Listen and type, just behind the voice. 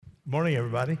Morning,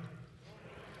 everybody.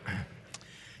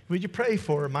 Would you pray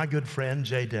for my good friend,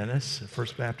 Jay Dennis, at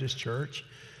First Baptist Church?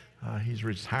 He's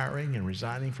retiring and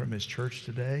resigning from his church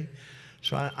today.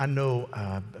 So I know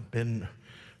I've been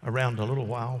around a little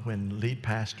while when lead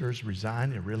pastors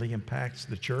resign. It really impacts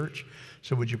the church.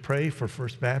 So would you pray for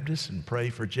First Baptist and pray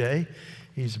for Jay?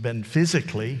 He's been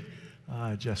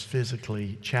just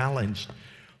physically challenged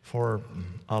for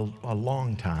a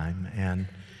long time.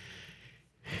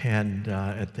 And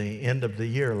at the end of the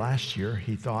year, last year,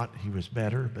 he thought he was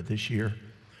better, but this year,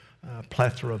 a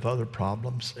plethora of other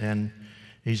problems. And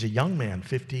he's a young man,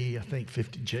 50, I think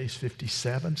Jay's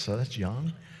 57, so that's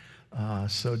young.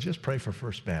 So just pray for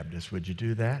First Baptist. Would you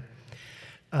do that?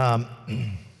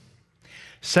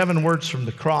 7 words from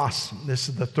the cross. This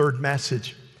is the third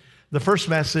message. The first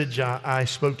message I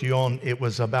spoke to you on, it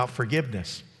was about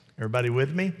forgiveness. Everybody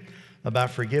with me?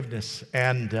 About forgiveness.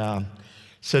 And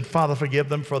said, Father, forgive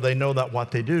them, for they know not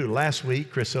what they do. Last week,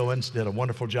 Chris Owens did a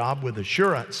wonderful job with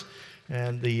assurance.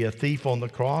 And the thief on the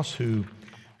cross who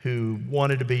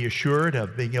wanted to be assured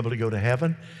of being able to go to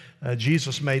heaven,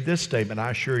 Jesus made this statement, I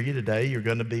assure you today, you're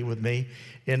going to be with me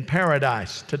in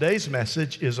paradise. Today's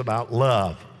message is about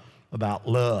love. About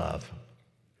love.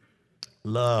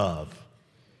 Love.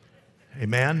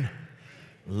 Amen?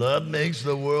 Love makes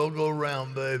the world go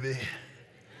round, baby.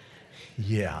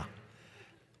 Yeah.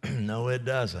 No, it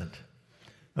doesn't.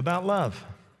 About love.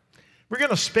 We're going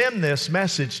to spin this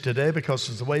message today because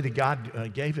it's the way that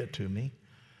God gave it to me,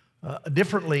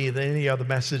 differently than any other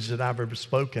message that I've ever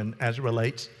spoken as it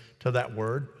relates to that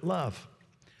word, love.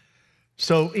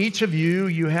 So each of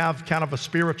you have kind of a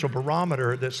spiritual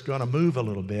barometer that's going to move a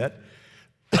little bit.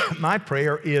 My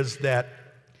prayer is that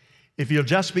if you'll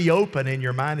just be open in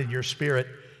your mind and your spirit,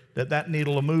 that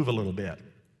needle will move a little bit.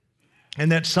 And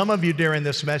that some of you during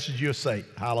this message, you'll say,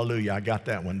 hallelujah, I got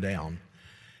that one down.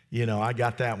 You know, I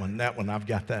got that one, I've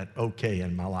got that okay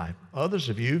in my life. Others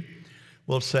of you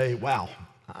will say, wow,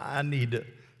 I need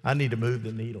to move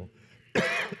the needle.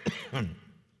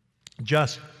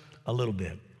 Just a little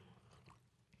bit.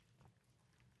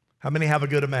 How many have a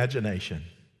good imagination?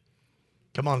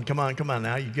 Come on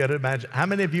now, you got to imagine. How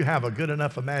many of you have a good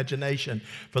enough imagination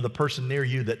for the person near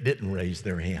you that didn't raise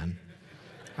their hand?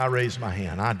 I raised my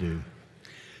hand, I do.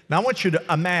 Now I want you to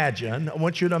imagine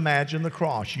the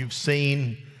cross. You've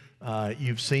seen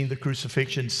the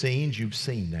crucifixion scenes, you've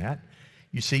seen that.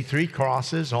 You see 3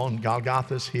 crosses on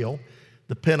Golgotha's hill,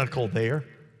 the pinnacle there.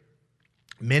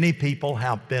 Many people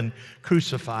have been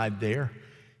crucified there.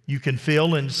 You can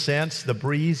feel and sense the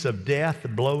breeze of death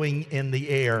blowing in the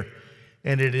air,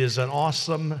 and it is an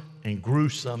awesome and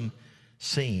gruesome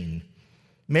scene.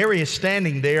 Mary is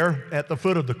standing there at the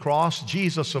foot of the cross.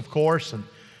 Jesus, of course, and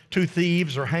 2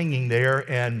 thieves are hanging there.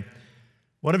 And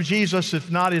one of Jesus,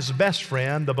 if not his best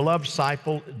friend, the beloved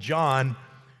disciple, John,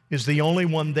 is the only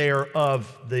one there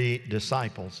of the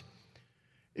disciples.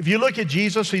 If you look at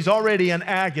Jesus, he's already in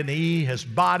agony. His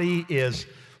body is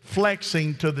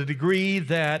flexing to the degree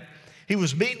that he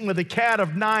was beaten with a cat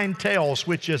of 9 tails,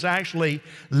 which is actually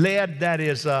lead that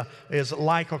is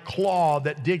like a claw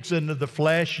that digs into the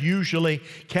flesh. Usually,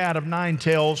 cat of 9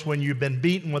 tails, when you've been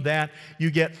beaten with that,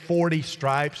 you get 40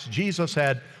 stripes. Jesus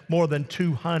had more than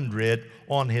 200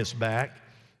 on his back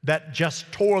that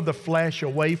just tore the flesh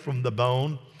away from the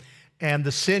bone and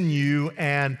the sinew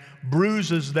and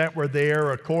bruises that were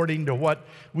there according to what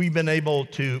we've been able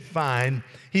to find.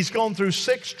 He's gone through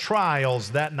 6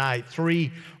 trials that night,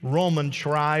 3 Roman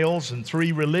trials and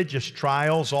 3 religious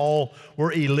trials. All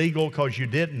were illegal because you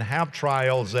didn't have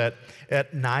trials at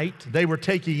night. They were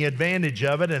taking advantage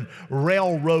of it and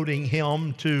railroading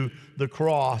him to the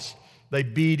cross. They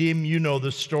beat him, you know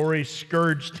the story,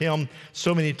 scourged him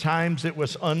so many times it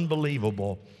was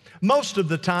unbelievable. Most of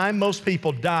the time, most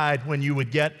people died when you would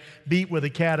get beat with a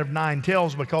cat of 9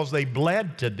 tails because they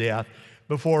bled to death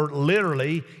before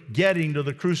literally getting to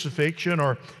the crucifixion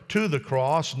or to the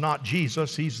cross. Not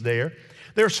Jesus, he's there.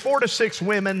 There's 4 to 6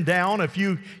 women down. If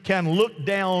you can look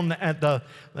down at the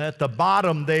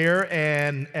bottom there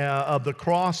and of the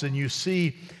cross, and you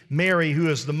see Mary, who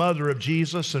is the mother of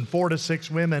Jesus, and 4 to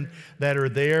 6 women that are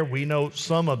there. We know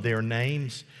some of their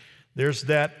names. There's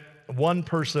that one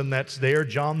person that's there,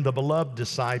 John, the beloved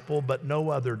disciple, but no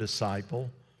other disciple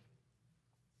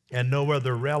and no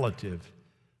other relative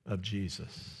of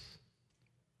Jesus.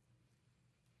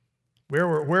 Where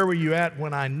were you at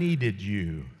when I needed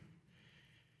you?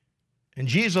 And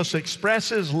Jesus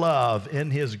expresses love in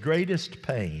his greatest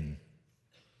pain.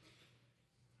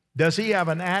 Does he have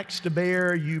an axe to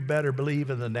bear? You better believe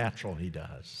in the natural he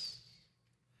does.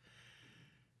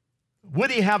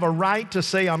 Would he have a right to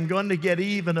say, I'm going to get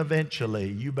even eventually?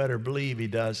 You better believe he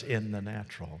does in the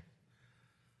natural.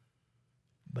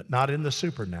 but not in the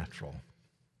supernatural.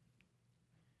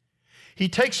 He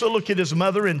takes a look at his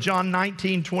mother in John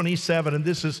 19:27, and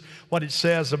this is what it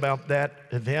says about that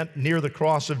event. Near the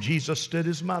cross of Jesus stood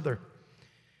his mother's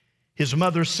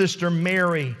sister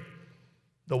Mary,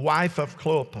 the wife of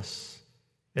Clopas,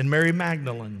 and Mary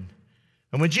Magdalene.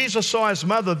 And when Jesus saw his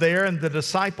mother there and the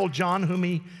disciple John, whom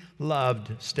he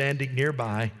loved, standing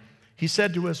nearby, he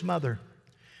said to his mother,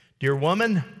 "Dear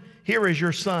woman, here is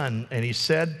your son." And he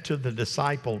said to the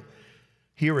disciple,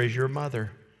 "Here is your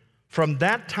mother." From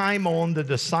that time on, the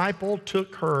disciple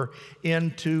took her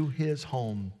into his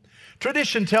home.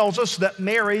 Tradition tells us that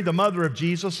Mary, the mother of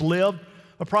Jesus, lived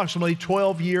approximately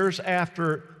 12 years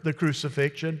after the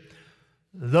crucifixion.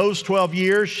 Those 12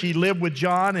 years she lived with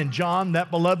John, and John, that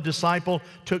beloved disciple,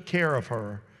 took care of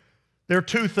her. There are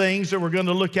two things that we're going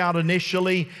to look at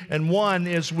initially, and one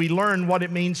is we learn what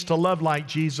it means to love like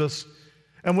Jesus.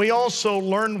 And we also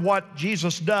learn what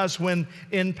Jesus does when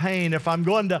in pain. If I'm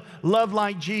going to love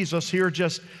like Jesus, here are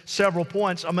just several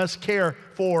points. I must care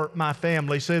for my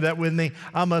family. Say that with me.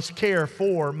 I must care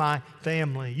for my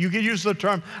family. You can use the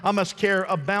term, I must care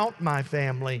about my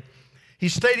family.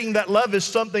 He's stating that love is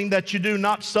something that you do,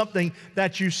 not something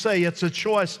that you say. It's a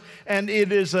choice, and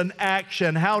it is an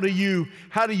action. How do you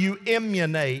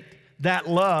emulate that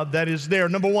love that is there?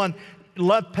 Number one,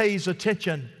 love pays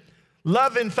attention.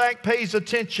 Love, in fact, pays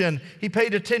attention. He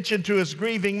paid attention to his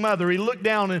grieving mother. He looked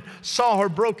down and saw her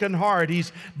broken heart.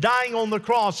 He's dying on the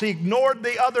cross. He ignored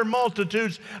the other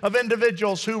multitudes of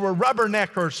individuals who were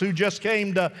rubberneckers, who just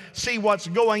came to see what's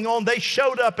going on. They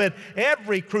showed up at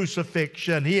every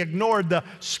crucifixion. He ignored the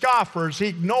scoffers. He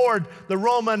ignored the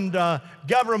Roman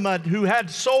government who had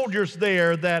soldiers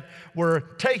there that were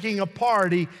taking a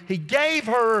party. He gave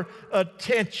her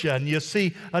attention. You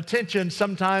see, attention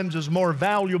sometimes is more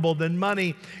valuable than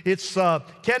money. It's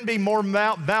can be more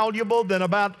valuable than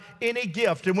about any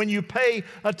gift. And when you pay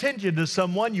attention to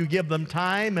someone, you give them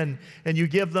time and you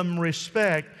give them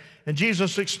respect. And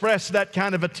Jesus expressed that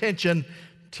kind of attention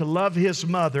to love his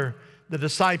mother. The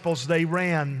disciples, they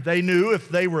ran. They knew if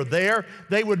they were there,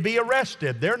 they would be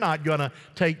arrested. They're not going to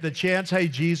take the chance. Hey,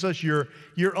 Jesus, you're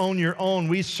on your own.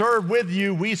 We served with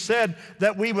you. We said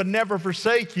that we would never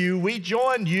forsake you. We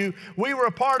joined you. We were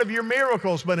a part of your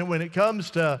miracles. But when it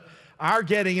comes to our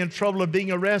getting in trouble of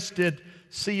being arrested,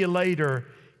 see you later.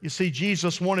 You see,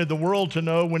 Jesus wanted the world to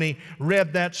know when he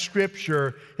read that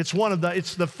scripture, it's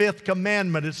the fifth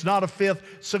commandment. It's not a fifth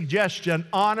suggestion.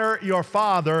 Honor your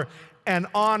father and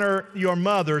honor your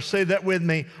mother. Say that with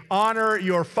me. Honor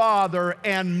your father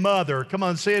and mother. Come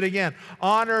on, say it again.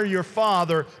 Honor your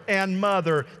father and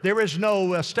mother. There is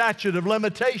no statute of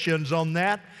limitations on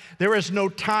that. There is no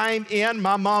time in.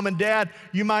 My mom and dad,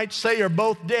 you might say, are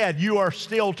both dead. You are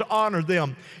still to honor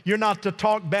them. You're not to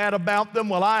talk bad about them.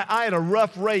 Well, I had a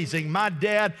rough raising. My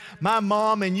dad, my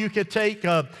mom, and you could take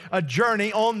a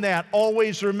journey on that.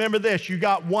 Always remember this. You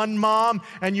got one mom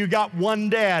and you got one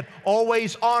dad.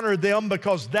 Always honor them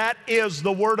because that is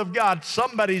the Word of God.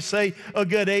 Somebody say a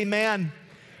good amen.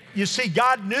 You see,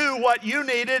 God knew what you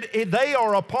needed. They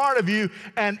are a part of you,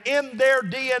 and in their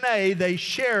DNA, they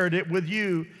shared it with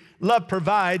you. Love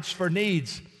provides for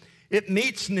needs. It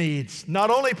meets needs.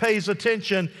 Not only pays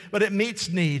attention, but it meets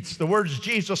needs. The words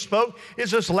Jesus spoke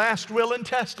is His last will and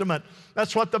testament.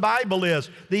 That's what the Bible is.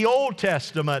 The Old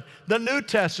Testament. The New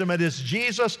Testament is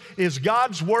Jesus, is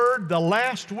God's Word, the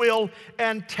last will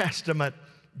and testament.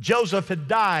 Joseph had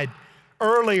died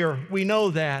earlier. We know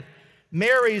that.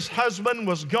 Mary's husband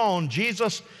was gone.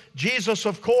 Jesus,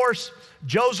 of course,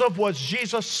 Joseph was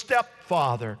Jesus'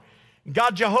 stepfather.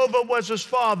 God Jehovah was his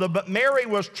father, but Mary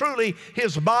was truly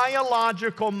his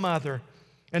biological mother.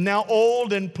 And now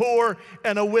old and poor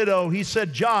and a widow, he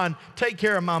said, John, take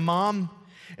care of my mom.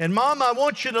 And Mom, I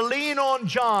want you to lean on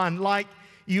John like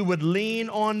you would lean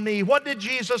on me. What did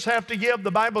Jesus have to give?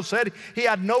 The Bible said he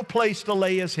had no place to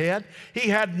lay his head. He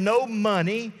had no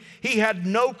money. He had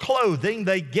no clothing.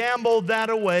 They gambled that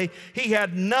away. He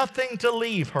had nothing to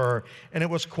leave her. And it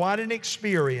was quite an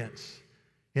experience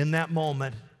in that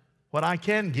moment. What I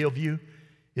can give you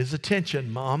is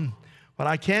attention, Mom. What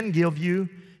I can give you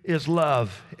is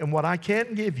love. And what I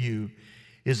can give you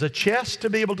is a chest to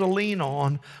be able to lean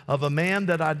on of a man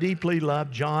that I deeply love,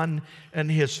 John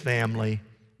and his family.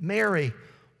 Mary,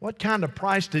 what kind of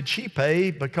price did she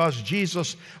pay because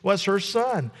Jesus was her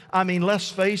son? I mean, let's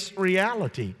face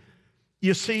reality.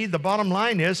 You see, the bottom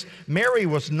line is Mary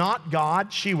was not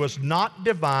God. She was not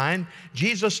divine.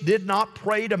 Jesus did not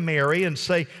pray to Mary and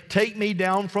say, take me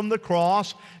down from the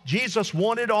cross. Jesus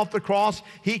wanted off the cross.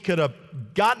 He could have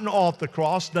gotten off the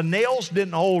cross. The nails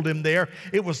didn't hold him there.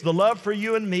 It was the love for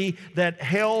you and me that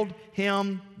held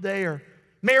him there.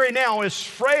 Mary now is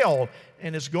frail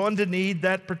and is going to need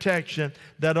that protection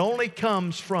that only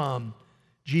comes from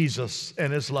Jesus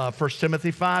and his love. 1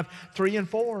 Timothy 5, 3 and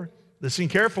 4. Listen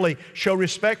carefully. Show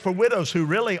respect for widows who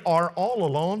really are all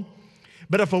alone.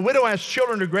 But if a widow has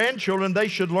children or grandchildren, they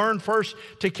should learn first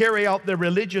to carry out their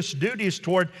religious duties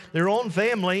toward their own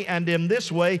family, and in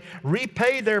this way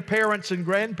repay their parents and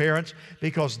grandparents,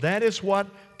 because that is what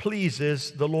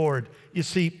pleases the Lord. You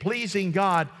see, pleasing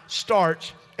God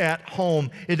starts at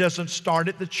home. It doesn't start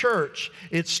at the church.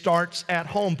 It starts at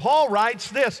home. Paul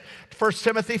writes this, 1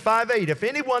 Timothy 5:8, if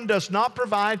anyone does not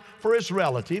provide for his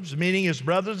relatives, meaning his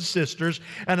brothers and sisters,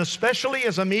 and especially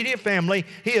his immediate family,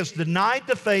 he has denied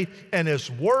the faith and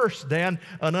is worse than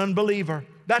an unbeliever.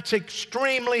 That's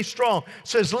extremely strong. It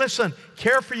says, listen,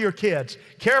 care for your kids,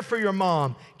 care for your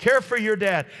mom, care for your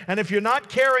dad. And if you're not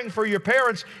caring for your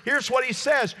parents, here's what he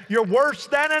says, you're worse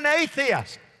than an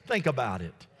atheist. Think about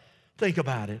it. Think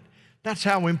about it. That's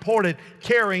how important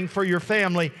caring for your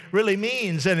family really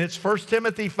means. And it's 1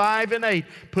 Timothy 5 and 8.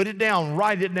 Put it down,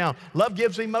 write it down. Love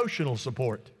gives emotional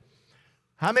support.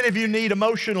 How many of you need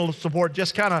emotional support?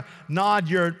 Just kind of nod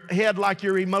your head like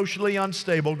you're emotionally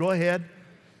unstable. Go ahead.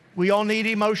 We all need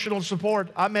emotional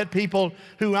support. I met people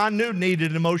who I knew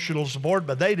needed emotional support,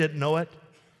 but they didn't know it.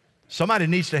 Somebody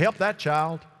needs to help that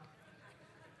child.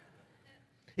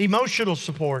 Emotional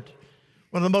support.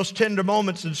 One of the most tender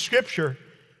moments in Scripture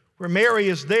where Mary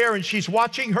is there and she's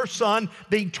watching her son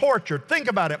being tortured. Think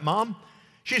about it, Mom.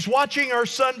 She's watching her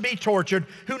son be tortured,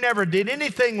 who never did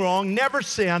anything wrong, never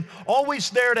sinned, always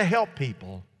there to help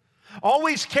people,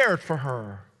 always cared for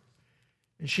her.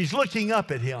 And she's looking up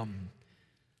at him.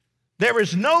 There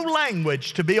is no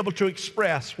language to be able to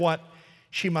express what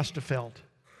she must have felt.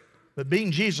 But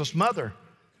being Jesus' mother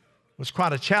was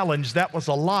quite a challenge. That was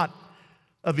a lot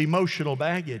of emotional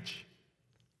baggage.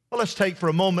 Well, let's take for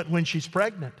a moment when she's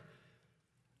pregnant.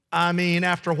 I mean,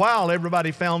 after a while,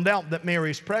 everybody found out that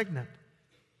Mary's pregnant.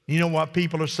 You know what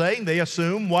people are saying? They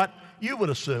assume what you would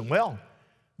assume. Well,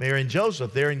 Mary and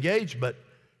Joseph, they're engaged, but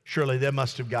surely they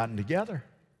must have gotten together.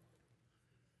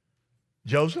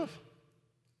 Joseph,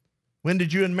 when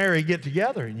did you and Mary get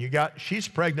together? And she's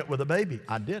pregnant with a baby.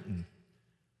 I didn't.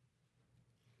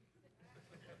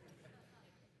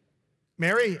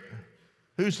 Mary,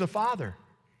 who's the father?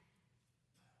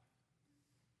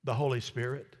 The Holy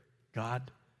Spirit,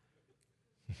 God.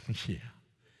 Yeah.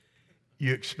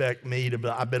 You expect me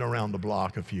to, I've been around the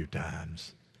block a few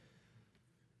times.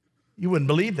 You wouldn't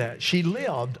believe that. She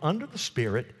lived under the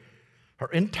Spirit her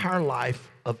entire life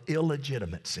of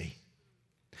illegitimacy,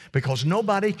 because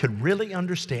nobody could really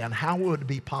understand how it would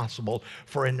be possible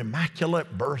for an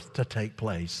immaculate birth to take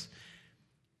place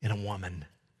in a woman.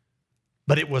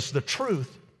 But it was the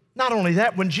truth. Not only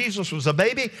that, when Jesus was a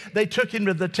baby, they took him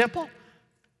to the temple.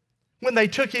 When they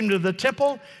took him to the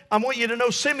temple, I want you to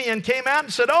know Simeon came out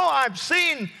and said, oh, I've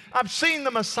seen the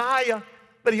Messiah.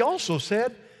 But he also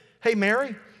said, hey,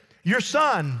 Mary, your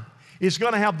son is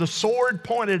going to have the sword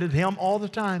pointed at him all the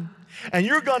time. And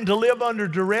you're going to live under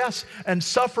duress and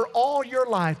suffer all your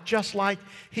life just like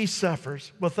he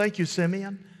suffers. Well, thank you,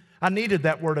 Simeon. I needed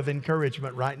that word of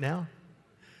encouragement right now.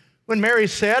 When Mary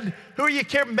said, who are you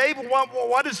carrying, baby?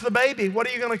 What is the baby? What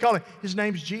are you going to call him? His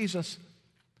name's Jesus.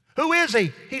 Who is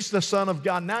he? He's the Son of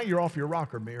God. Now you're off your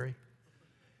rocker, Mary.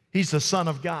 He's the Son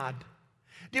of God.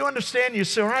 Do you understand? You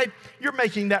say, all right, you're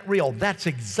making that real. That's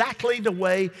exactly the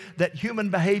way that human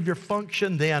behavior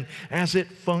functioned then as it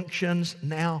functions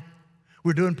now.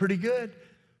 We're doing pretty good.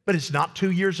 But it's not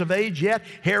 2 years of age yet.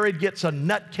 Herod gets a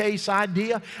nutcase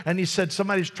idea, and he said,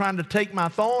 somebody's trying to take my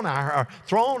throne.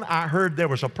 I heard there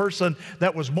was a person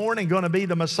that was born and going to be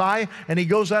the Messiah, and he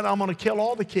goes out, I'm going to kill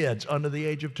all the kids under the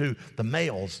age of 2, the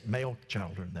male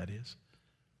children, that is.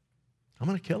 I'm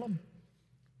going to kill them.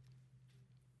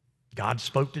 God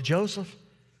spoke to Joseph,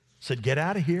 said, get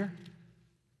out of here.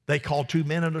 They called 2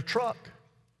 men in a truck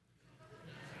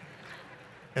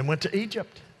and went to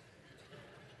Egypt.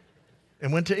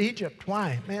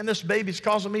 Why? Man, this baby's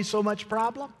causing me so much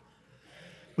problem.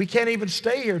 We can't even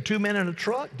stay here, 2 men in a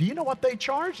truck. Do you know what they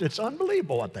charged? It's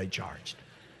unbelievable what they charged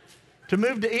to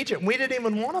move to Egypt. We didn't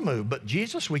even want to move, but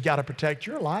Jesus, we got to protect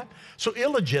your life. So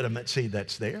illegitimacy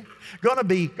that's there.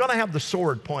 Gonna have the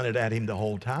sword pointed at him the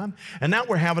whole time. And now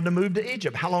we're having to move to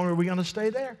Egypt. How long are we going to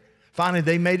stay there? Finally,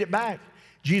 they made it back.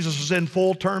 Jesus is in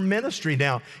full-term ministry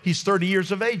now. He's 30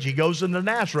 years of age. He goes into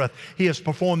Nazareth. He has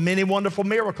performed many wonderful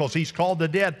miracles. He's called the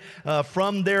dead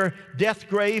from their death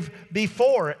grave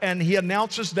before, and he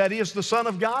announces that he is the Son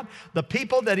of God. The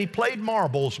people that he played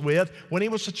marbles with when he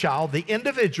was a child, the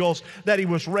individuals that he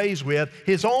was raised with,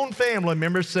 his own family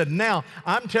members said, now,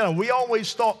 I'm telling you, we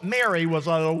always thought Mary was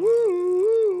a woo,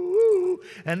 woo, woo,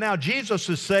 And now Jesus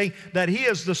is saying that he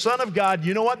is the Son of God.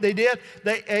 You know what they did?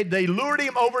 They lured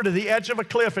him over to the edge of a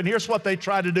cliff, and here's what they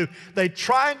tried to do. They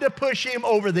tried to push him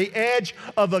over the edge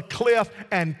of a cliff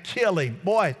and kill him.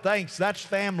 Boy, thanks. That's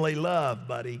family love,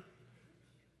 buddy.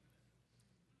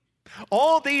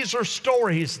 All these are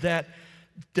stories that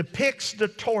depicts the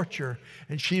torture.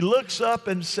 And she looks up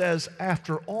and says,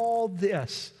 after all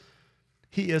this,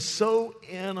 he is so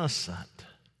innocent.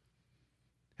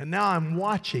 And now I'm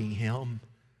watching him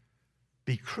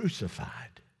be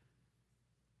crucified.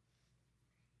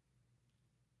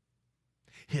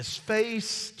 His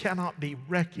face cannot be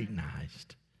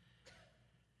recognized.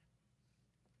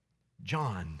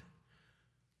 John,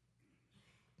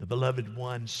 the beloved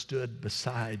one, stood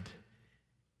beside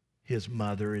his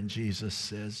mother, and Jesus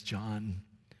says, John,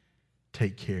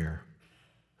 take care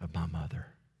of my mother.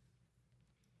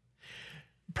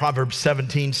 Proverbs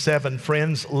 17:7,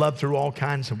 friends love through all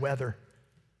kinds of weather,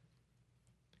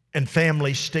 and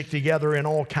families stick together in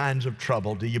all kinds of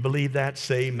trouble. Do you believe that?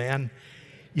 Say amen.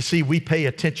 You see, we pay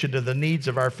attention to the needs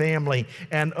of our family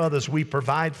and others. We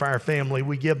provide for our family.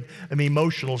 We give them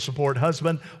emotional support.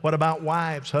 Husband, what about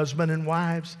wives? Husband and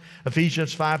wives.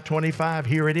 Ephesians 5:25,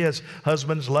 here it is.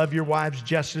 Husbands, love your wives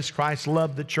just as Christ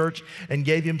loved the church and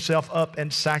gave himself up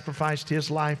and sacrificed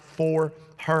his life for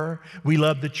her. We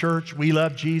love the church. We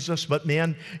love Jesus. But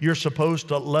men, you're supposed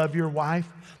to love your wife.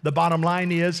 The bottom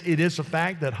line is, it is a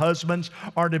fact that husbands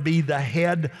are to be the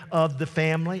head of the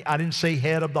family. I didn't say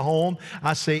head of the home.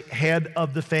 I say head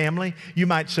of the family. You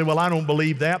might say, well, I don't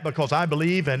believe that because I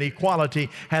believe in equality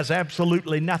has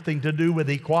absolutely nothing to do with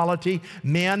equality.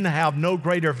 Men have no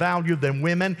greater value than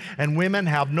women, and women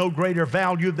have no greater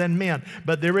value than men.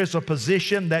 But there is a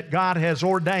position that God has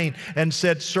ordained and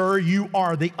said, sir, you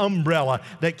are the umbrella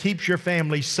that keeps your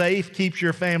family safe, keeps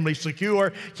your family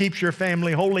secure, keeps your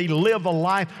family holy. Live a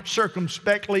life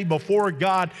circumspectly before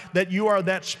God, that you are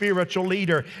that spiritual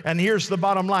leader. And here's the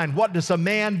bottom line. What does a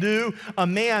man do? A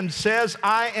man says,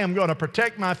 I am going to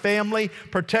protect my family,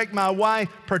 protect my wife,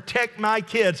 protect my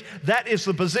kids. That is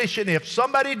the position. If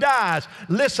somebody dies,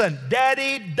 listen,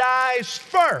 daddy dies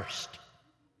first.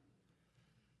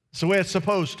 It's the way it's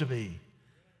supposed to be.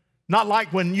 Not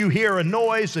like when you hear a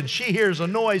noise and she hears a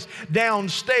noise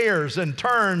downstairs and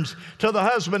turns to the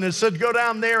husband and said, go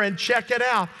down there and check it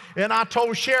out. And I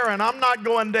told Sharon, I'm not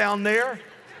going down there.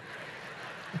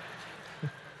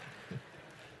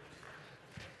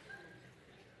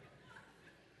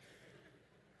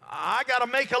 I got to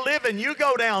make a living. You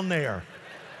go down there.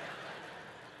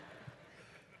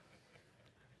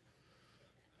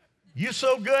 You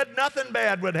so good, nothing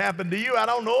bad would happen to you. I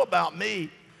don't know about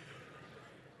me.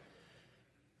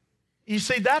 You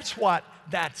see, that's what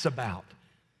that's about.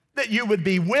 That you would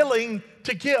be willing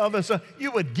to give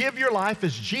you would give your life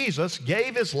as Jesus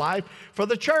gave his life for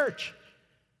the church.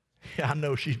 Yeah, I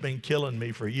know she's been killing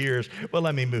me for years. Well,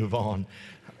 let me move on.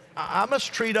 I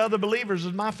must treat other believers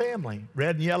as my family.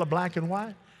 Red and yellow, black and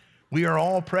white. We are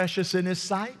all precious in his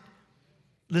sight.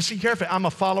 Listen carefully. I'm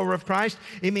a follower of Christ.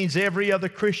 It means every other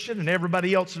Christian and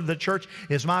everybody else in the church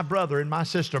is my brother and my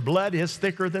sister. Blood is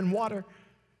thicker than water.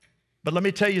 But let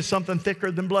me tell you something thicker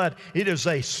than blood. It is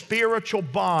a spiritual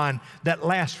bond that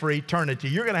lasts for eternity.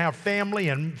 You're going to have family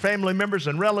and family members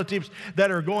and relatives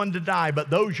that are going to die, but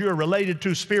those you're related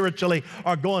to spiritually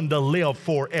are going to live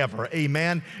forever.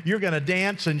 Amen. You're going to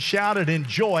dance and shout and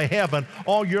enjoy heaven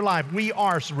all your life. We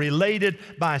are related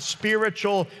by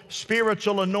spiritual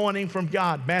anointing from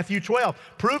God. Matthew 12.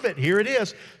 Prove it. Here it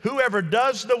is. Whoever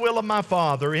does the will of my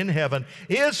Father in heaven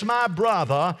is my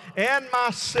brother and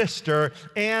my sister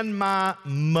and my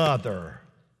mother.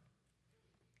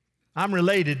 I'm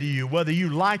related to you, whether you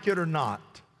like it or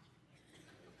not.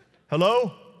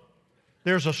 Hello?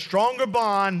 There's a stronger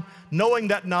bond knowing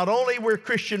that not only we're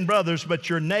Christian brothers, but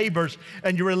you're neighbors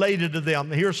and you're related to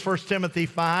them. Here's 1 Timothy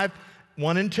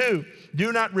 5:1 and 2.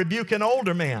 Do not rebuke an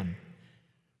older man,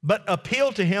 but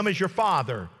appeal to him as your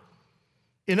father.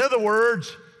 In other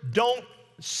words, don't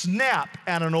snap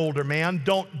at an older man.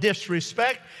 Don't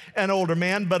disrespect an older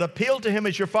man, but appeal to him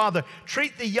as your father.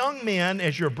 Treat the young men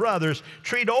as your brothers.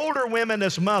 Treat older women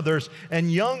as mothers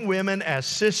and young women as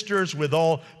sisters with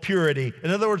all purity. In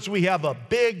other words, we have a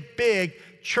big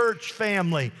church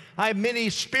family. I have many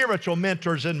spiritual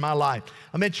mentors in my life.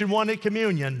 I mentioned one at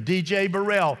communion, D.J.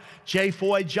 Burrell, J.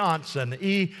 Foy Johnson,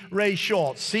 E. Ray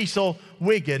Schultz, Cecil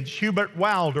Wiggins, Hubert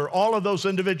Wilder. All of those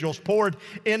individuals poured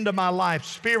into my life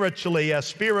spiritually as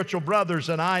spiritual brothers,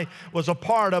 and I was a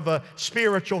part of a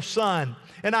spiritual son.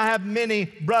 And I have many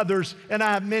brothers and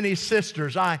I have many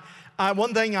sisters.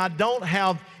 One thing I don't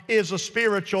have is a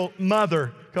spiritual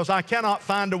mother, because I cannot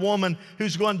find a woman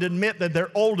who's going to admit that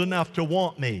they're old enough to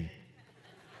want me.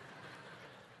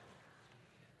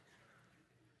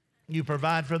 You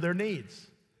provide for their needs.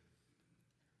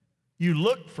 You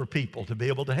look for people to be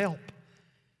able to help.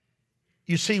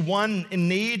 You see one in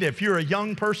need, if you're a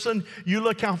young person, you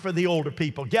look out for the older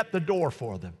people. Get the door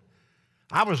for them.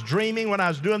 I was dreaming when I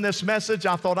was doing this message,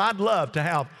 I thought I'd love to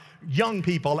have young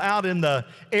people out in the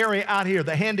area out here,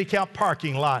 the handicapped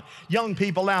parking lot, young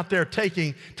people out there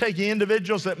taking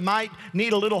individuals that might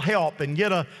need a little help and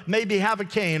maybe have a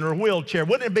cane or a wheelchair.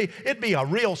 Wouldn't it be, it'd be a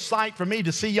real sight for me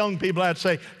to see young people out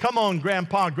say, come on,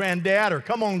 grandpa, granddad, or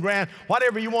come on,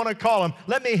 whatever you want to call them,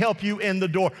 let me help you in the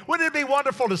door. Wouldn't it be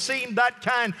wonderful to see that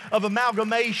kind of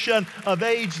amalgamation of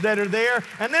age that are there?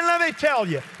 And then let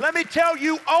me tell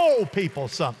you old people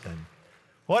something,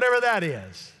 whatever that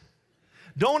is.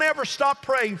 Don't ever stop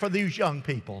praying for these young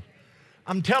people.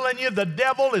 I'm telling you, the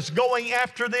devil is going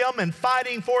after them and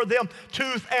fighting for them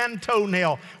tooth and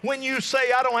toenail. When you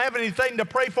say, I don't have anything to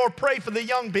pray for the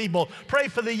young people. Pray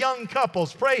for the young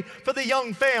couples. Pray for the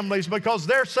young families, because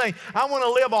they're saying, I want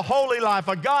to live a holy life,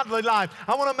 a godly life.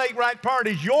 I want to make right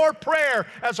priorities. Your prayer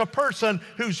as a person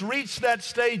who's reached that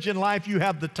stage in life, you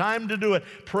have the time to do it.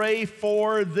 Pray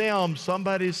for them.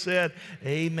 Somebody said,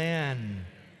 amen.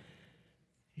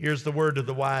 Here's the word of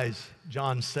the wise,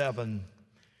 John 7.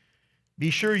 Be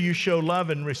sure you show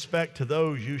love and respect to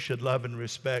those you should love and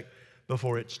respect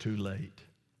before it's too late.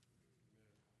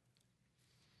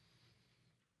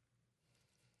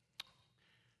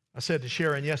 I said to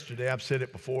Sharon yesterday, I've said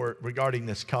it before, regarding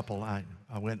this couple. I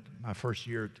went my first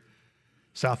year at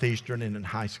Southeastern and in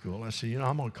high school. I said,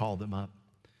 I'm going to call them up,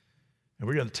 and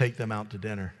we're going to take them out to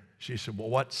dinner. She said, well,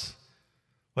 what's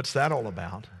that all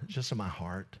about? It's just in my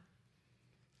heart.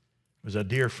 It was a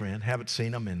dear friend. Haven't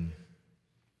seen him in,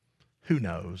 who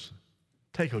knows?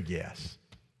 Take a guess.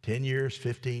 10 years,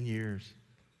 15 years?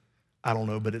 I don't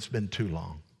know, but it's been too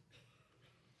long.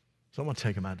 So I'm going to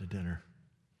take him out to dinner.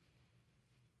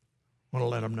 I want to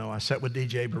let him know. I sat with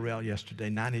DJ Burrell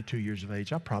yesterday, 92 years of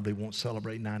age. I probably won't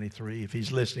celebrate 93. If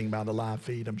he's listening by the live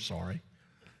feed, I'm sorry.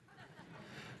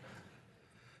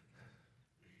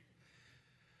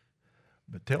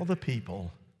 But tell the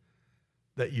people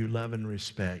that you love and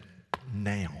respect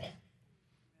now,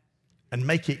 and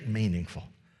make it meaningful.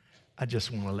 I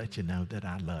just want to let you know that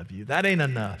I love you. That ain't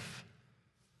enough.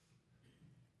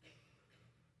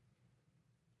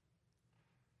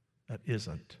 That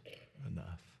isn't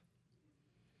enough.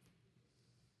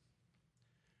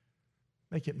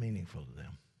 Make it meaningful to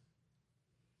them.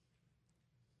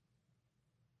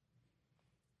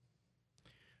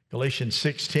 Galatians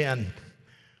 6:10,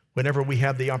 whenever we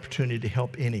have the opportunity to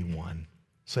help anyone,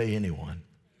 say anyone,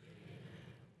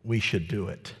 we should do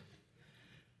it.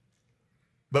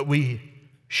 But we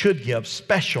should give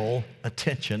special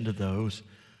attention to those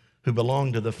who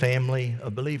belong to the family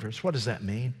of believers. What does that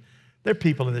mean? There are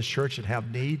people in this church that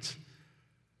have needs.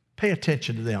 Pay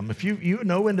attention to them. If you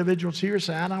know individuals here,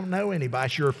 say, I don't know anybody,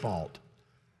 it's your fault.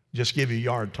 Just give you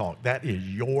yard talk. That is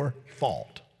your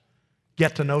fault.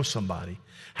 Get to know somebody.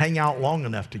 Hang out long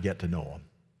enough to get to know them.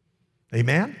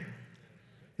 Amen?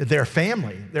 They're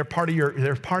family. They're part of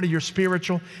your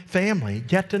spiritual family.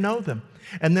 Get to know them.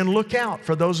 And then look out.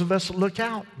 For those of us, look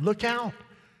out. Look out.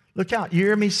 Look out. You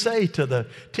hear me say to the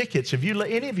tickets, if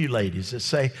any of you ladies that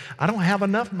say, I don't have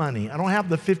enough money. I don't have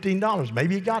the $15.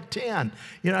 Maybe you got 10.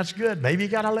 That's good. Maybe you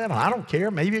got 11. I don't care.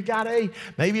 Maybe you got 8.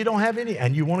 Maybe you don't have any.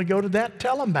 And you want to go to that,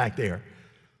 tell them back there.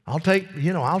 I'll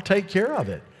take care of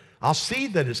it. I'll see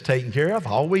that it's taken care of.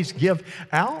 I always give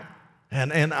out.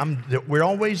 And Sharon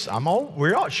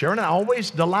and I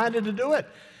always delighted to do it.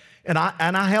 And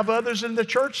I have others in the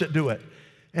church that do it.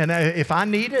 And if I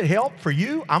needed help for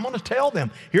you, I'm going to tell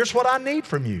them, here's what I need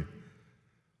from you.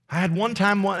 I had one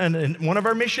time, one of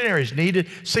our missionaries needed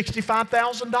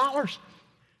 $65,000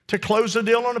 to close a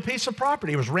deal on a piece of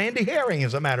property. It was Randy Herring,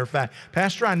 as a matter of fact.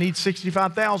 Pastor, I need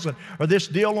 $65,000. Or this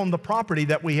deal on the property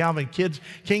that we have in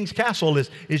King's Castle is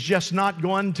just not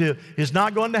going to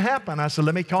happen. I said,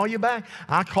 let me call you back.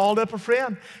 I called up a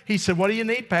friend. He said, what do you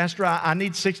need, Pastor? I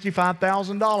need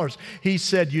 $65,000. He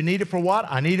said, you need it for what?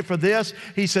 I need it for this.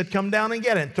 He said, come down and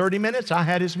get it. In 30 minutes, I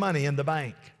had his money in the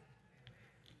bank.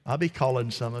 I'll be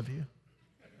calling some of you.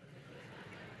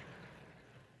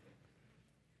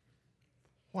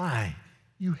 Why?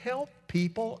 You help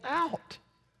people out.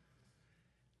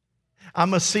 I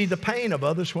must see the pain of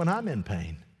others when I'm in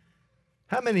pain.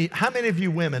 How many of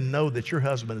you women know that your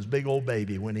husband is a big old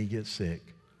baby when he gets sick?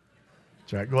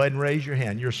 That's right. Go ahead and raise your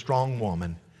hand. You're a strong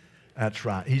woman. That's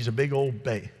right. He's a big old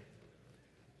baby.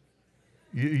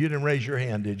 You didn't raise your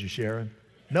hand, did you, Sharon?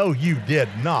 No, you did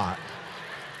not.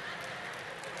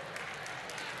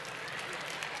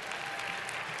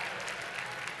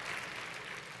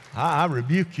 I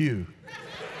rebuke you.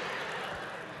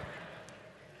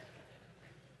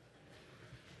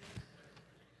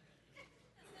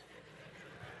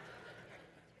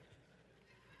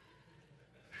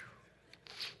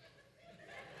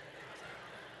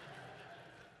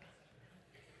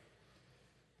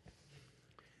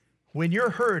 When you're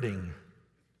hurting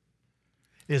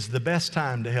is the best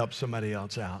time to help somebody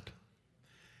else out.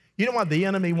 You know what the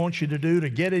enemy wants you to do? To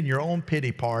get in your own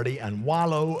pity party and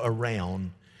wallow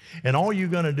around. And all you're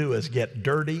going to do is get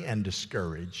dirty and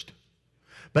discouraged.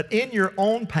 But in your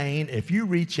own pain, if you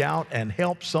reach out and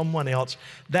help someone else,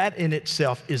 that in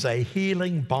itself is a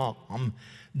healing balm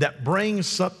that brings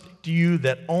something to you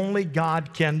that only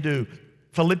God can do.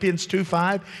 Philippians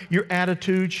 2:5, your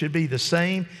attitude should be the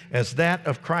same as that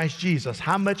of Christ Jesus.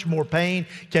 How much more pain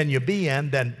can you be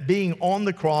in than being on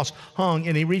the cross hung,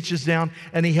 and he reaches down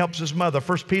and he helps his mother.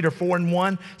 1 Peter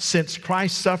 4:1, since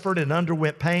Christ suffered and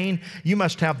underwent pain, you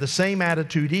must have the same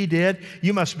attitude he did.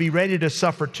 You must be ready to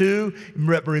suffer too.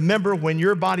 Remember, when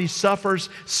your body suffers,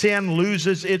 sin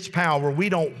loses its power. We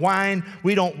don't whine,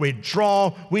 we don't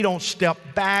withdraw, we don't step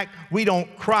back, we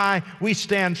don't cry. We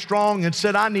stand strong and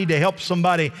said, I need to help somebody.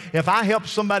 If I help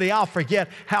somebody, I'll forget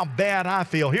how bad I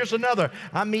feel. Here's another.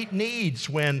 I meet needs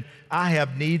when I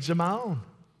have needs of my own.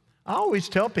 I always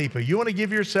tell people, you want to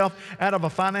give yourself out of a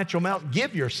financial melt,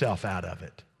 give yourself out of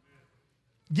it.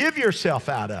 Give yourself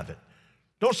out of it.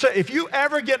 Don't say, if you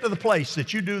ever get to the place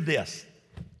that you do this,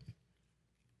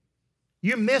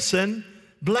 you're missing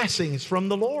blessings from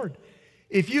the Lord.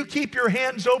 If you keep your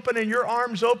hands open and your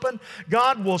arms open,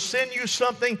 God will send you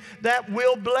something that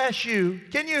will bless you.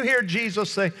 Can you hear Jesus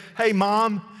say, hey,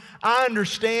 Mom, I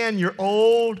understand you're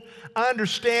old. I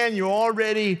understand you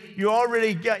already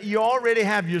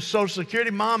have your Social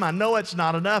Security. Mom, I know it's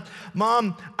not enough.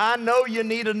 Mom, I know you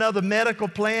need another medical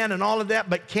plan and all of that,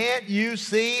 but can't you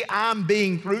see I'm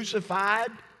being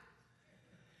crucified?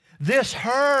 This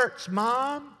hurts,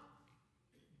 Mom.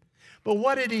 But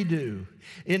what did he do?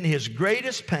 In his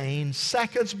greatest pain,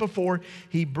 seconds before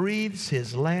he breathes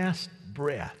his last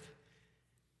breath,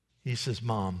 he says,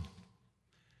 Mom,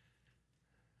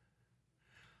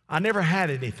 I never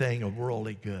had anything of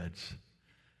worldly goods,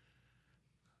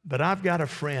 but I've got a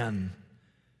friend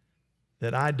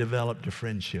that I developed a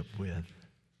friendship with.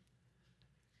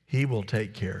 He will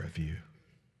take care of you.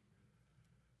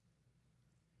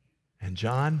 And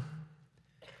John,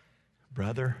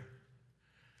 brother,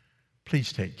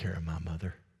 please take care of my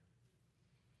mother.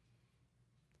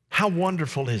 How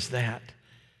wonderful is that?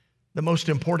 The most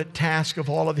important task of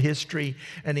all of history,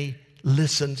 and he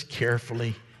listens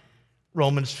carefully.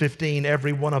 Romans 15,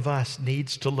 every one of us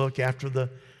needs to look after the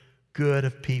good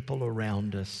of people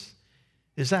around us.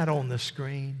 Is that on the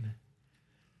screen?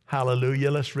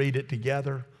 Hallelujah. Let's read it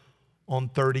together on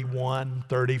 31,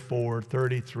 34,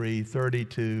 33,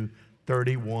 32,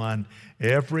 31.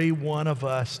 Every one of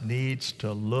us needs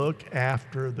to look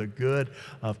after the good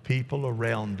of people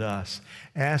around us,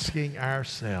 asking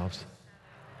ourselves,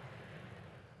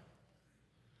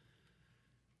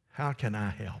 how can I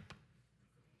help?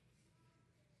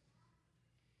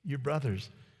 Your brothers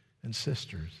and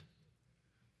sisters.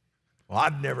 Well,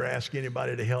 I'd never ask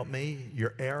anybody to help me.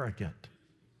 You're arrogant.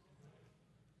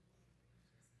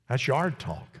 That's yard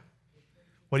talk.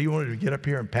 What do you want to do, get up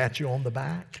here and pat you on the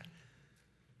back?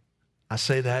 I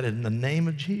say that in the name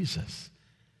of Jesus.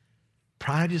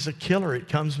 Pride is a killer. It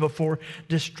comes before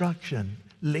destruction.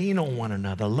 Lean on one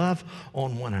another. Love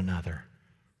on one another.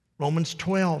 Romans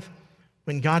 12,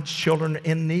 when God's children are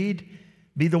in need,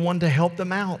 be the one to help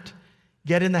them out.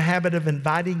 Get in the habit of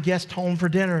inviting guests home for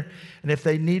dinner, and if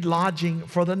they need lodging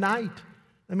for the night.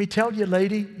 Let me tell you,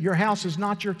 lady, your house is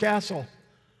not your castle.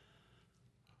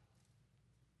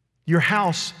 Your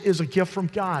house is a gift from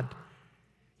God.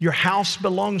 Your house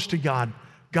belongs to God.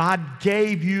 God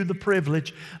gave you the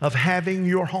privilege of having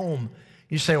your home.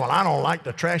 You say, well, I don't like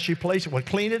the trashy place. Well,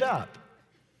 clean it up.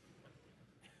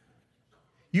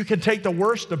 You can take the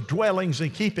worst of dwellings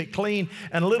and keep it clean,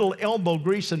 and a little elbow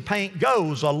grease and paint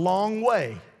goes a long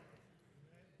way.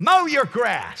 Mow your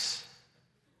grass.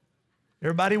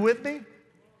 Everybody with me?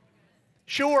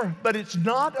 Sure, but it's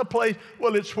not a place,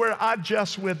 well, it's where I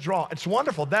just withdraw. It's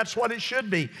wonderful. That's what it should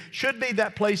be. Should be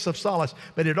that place of solace.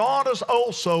 But it ought to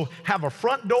also have a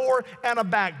front door and a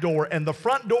back door. And the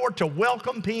front door to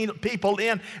welcome people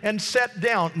in and sit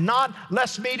down. Not,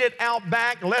 let's meet it out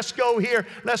back. Let's go here.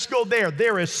 Let's go there.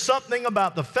 There is something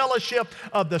about the fellowship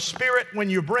of the Spirit when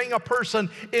you bring a person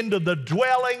into the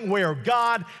dwelling where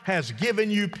God has given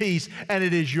you peace. And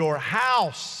it is your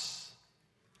house.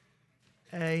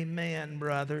 Amen,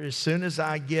 brother. As soon as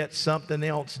I get something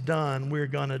else done, we're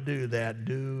going to do that.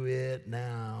 Do it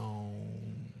now.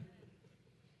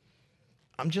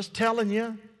 I'm just telling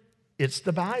you, it's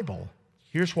the Bible.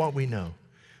 Here's what we know.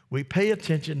 We pay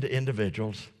attention to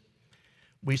individuals.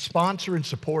 We sponsor and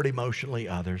support emotionally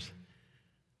others.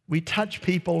 We touch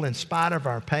people in spite of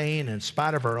our pain, in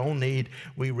spite of our own need.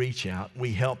 We reach out.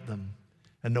 We help them.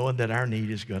 and knowing that our need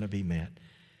is going to be met.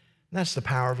 And that's the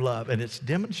power of love. And it's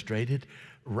demonstrated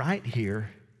right here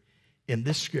in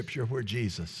this scripture where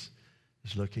Jesus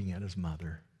is looking at his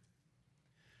mother.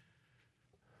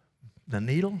 The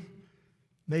needle,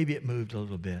 maybe it moved a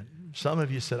little bit. Some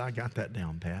of you said, I got that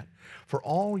down, Pat. For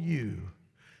all you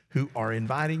who are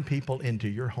inviting people into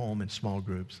your home in small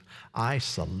groups, I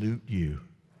salute you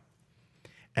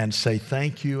and say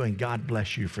thank you and God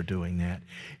bless you for doing that.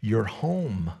 Your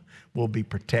home will be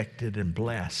protected and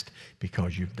blessed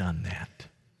because you've done that.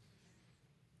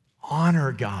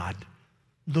 Honor God.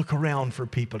 Look around for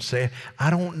people. Say, I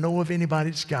don't know of anybody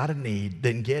that's got a need.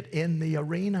 Then get in the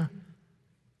arena.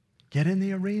 Get in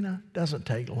the arena. Doesn't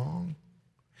take long.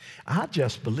 I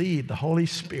just believe the Holy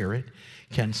Spirit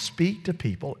can speak to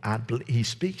people. He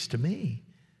speaks to me.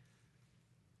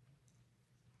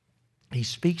 He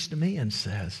speaks to me and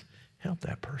says, help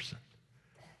that person.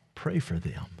 Pray for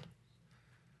them.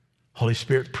 Holy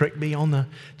Spirit pricked me on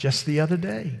just the other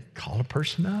day. Call a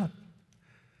person up.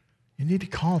 You need to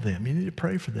call them. You need to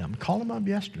pray for them. Call them up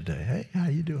yesterday. Hey, how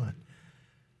you doing?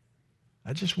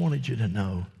 I just wanted you to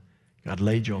know God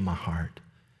laid you on my heart.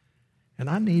 And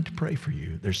I need to pray for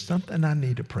you. There's something I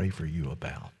need to pray for you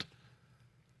about.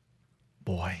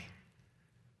 Boy,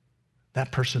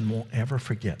 that person won't ever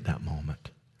forget that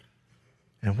moment.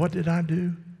 And what did I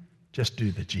do? Just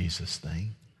do the Jesus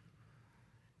thing.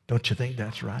 Don't you think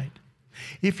that's right?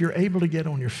 If you're able to get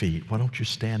on your feet, why don't you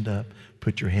stand up,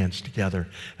 put your hands together,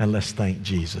 and let's thank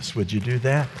Jesus. Would you do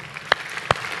that?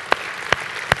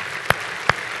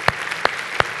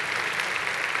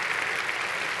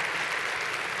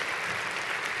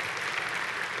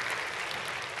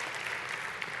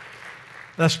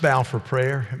 Let's bow for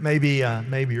prayer. Maybe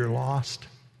you're lost.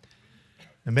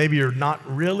 And maybe you're not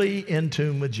really in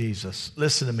tune with Jesus.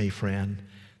 Listen to me, friend.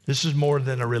 This is more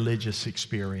than a religious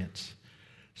experience.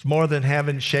 It's more than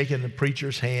having shaken the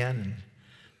preacher's hand, and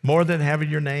more than having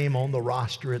your name on the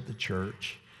roster at the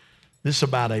church. This is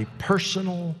about a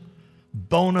personal,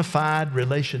 bona fide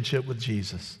relationship with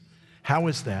Jesus. How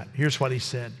is that? Here's what he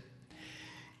said.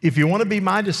 If you want to be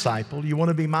my disciple, you want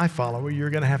to be my follower,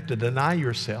 you're going to have to deny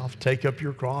yourself, take up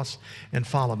your cross, and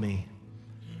follow me.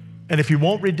 And if you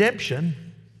want redemption,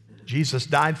 Jesus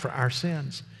died for our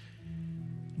sins.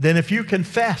 Then if you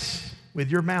confess with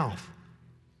your mouth,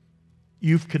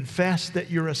 you've confessed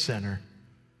that you're a sinner,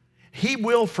 He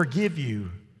will forgive you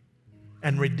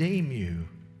and redeem you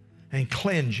and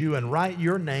cleanse you and write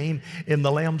your name in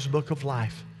the Lamb's Book of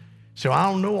Life. So I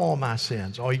don't know all my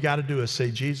sins. All you got to do is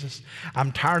say, Jesus,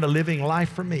 I'm tired of living life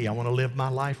for me. I want to live my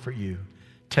life for you.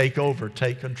 Take over,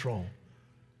 take control.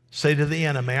 Say to the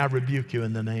enemy, I rebuke you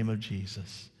in the name of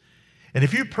Jesus. And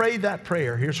if you pray that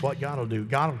prayer, here's what God will do.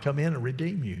 God will come in and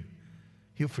redeem you.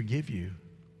 He'll forgive you.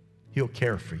 He'll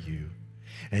care for you.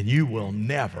 And you will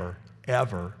never,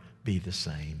 ever be the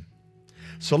same.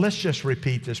 So let's just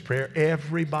repeat this prayer.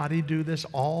 Everybody do this.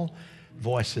 All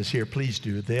voices here, please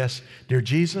do this. Dear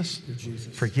Jesus,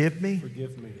 forgive me.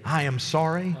 I am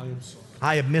sorry.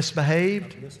 I have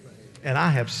misbehaved. And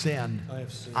I have sinned.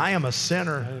 I am a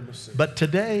sinner. But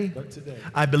today,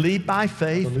 I believe by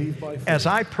faith, as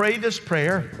I pray this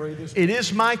prayer, it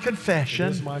is my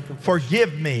confession.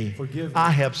 Forgive me. I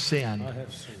have sinned.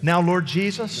 Now, Lord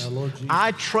Jesus,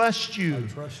 I trust you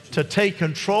to take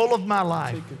control of my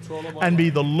life and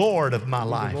be the Lord of my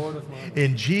life.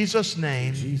 In Jesus'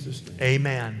 name,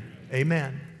 amen.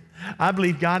 Amen. I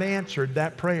believe God answered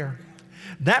that prayer.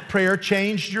 That prayer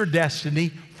changed your destiny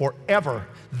forever.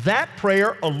 That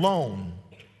prayer alone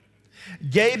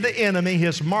gave the enemy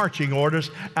his marching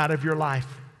orders out of your life.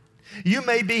 You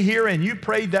may be here and you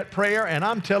prayed that prayer, and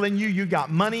I'm telling you, you got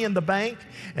money in the bank,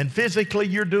 and physically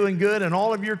you're doing good, and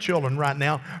all of your children right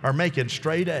now are making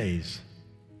straight A's.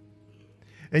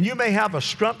 And you may have a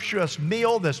scrumptious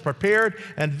meal that's prepared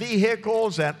and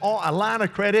vehicles and a line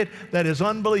of credit that is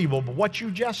unbelievable. But what you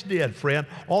just did, friend,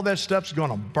 all that stuff's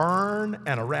going to burn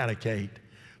and eradicate.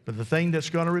 But the thing that's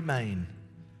going to remain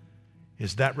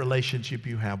is that relationship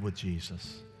you have with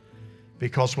Jesus.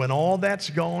 Because when all that's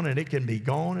gone, and it can be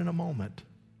gone in a moment,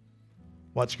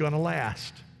 what's going to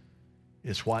last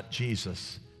is what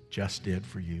Jesus just did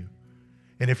for you.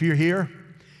 And if you're here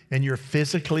and you're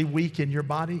physically weak in your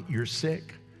body, you're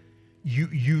sick,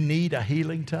 you need a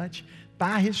healing touch,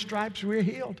 by His stripes we're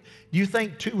healed. Do you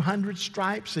think 200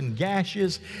 stripes and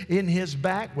gashes in His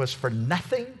back was for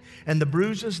nothing? And the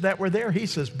bruises that were there, He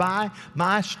says, by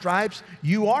my stripes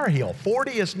you are healed.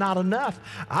 40 is not enough.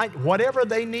 Whatever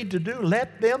they need to do,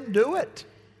 let them do it.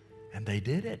 And they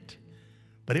did it.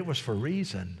 But it was for a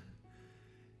reason.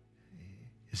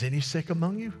 Is any sick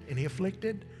among you? Any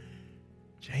afflicted?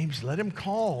 James, let him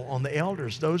call on the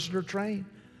elders, those that are trained.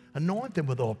 Anoint them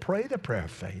with oil. Pray the prayer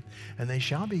of faith, and they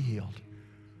shall be healed.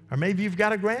 Or maybe you've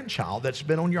got a grandchild that's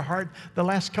been on your heart the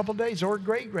last couple of days, or a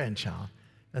great-grandchild,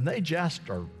 and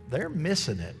they're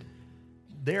missing it.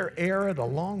 They're arid a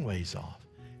long ways off,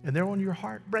 and they're on your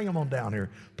heart. Bring them on down here.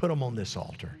 Put them on this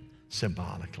altar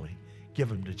symbolically. Give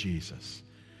them to Jesus.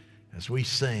 As we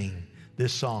sing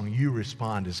this song, you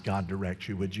respond as God directs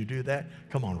you. Would you do that?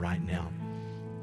 Come on right now.